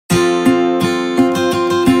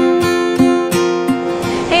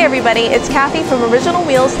everybody, it's Kathy from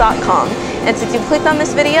OriginalWheels.com, and since you clicked on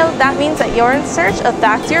this video, that means that you're in search of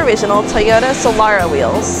factory original Toyota Solara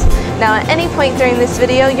wheels. Now at any point during this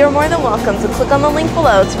video, you're more than welcome to click on the link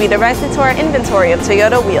below to be directed to our inventory of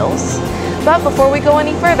Toyota wheels. But before we go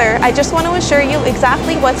any further, I just want to assure you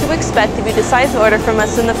exactly what to expect if you decide to order from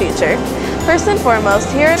us in the future. First and foremost,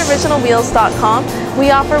 here at OriginalWheels.com, we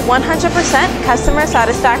offer 100% customer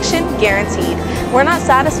satisfaction guaranteed. We're not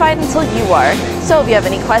satisfied until you are. So if you have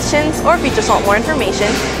any questions or if you just want more information,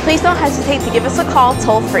 please don't hesitate to give us a call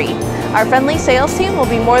toll free. Our friendly sales team will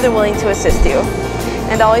be more than willing to assist you.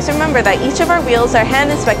 And always remember that each of our wheels are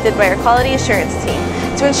hand inspected by our quality assurance team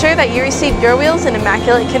to ensure that you receive your wheels in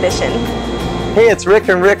immaculate condition. Hey, it's Rick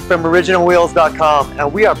from OriginalWheels.com,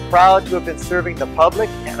 and we are proud to have been serving the public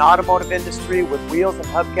and automotive industry with wheels and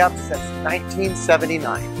hubcaps since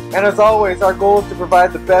 1979. And as always, our goal is to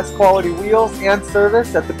provide the best quality wheels and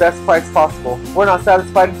service at the best price possible. We're not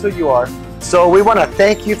satisfied until you are. So we want to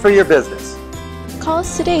thank you for your business. Call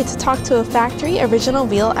us today to talk to a factory original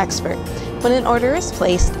wheel expert. When an order is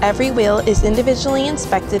placed, every wheel is individually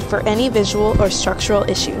inspected for any visual or structural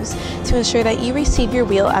issues to ensure that you receive your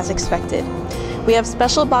wheel as expected. We have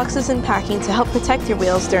special boxes and packing to help protect your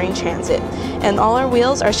wheels during transit, and all our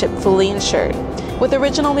wheels are shipped fully insured. With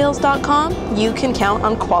OriginalWheels.com, you can count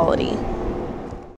on quality.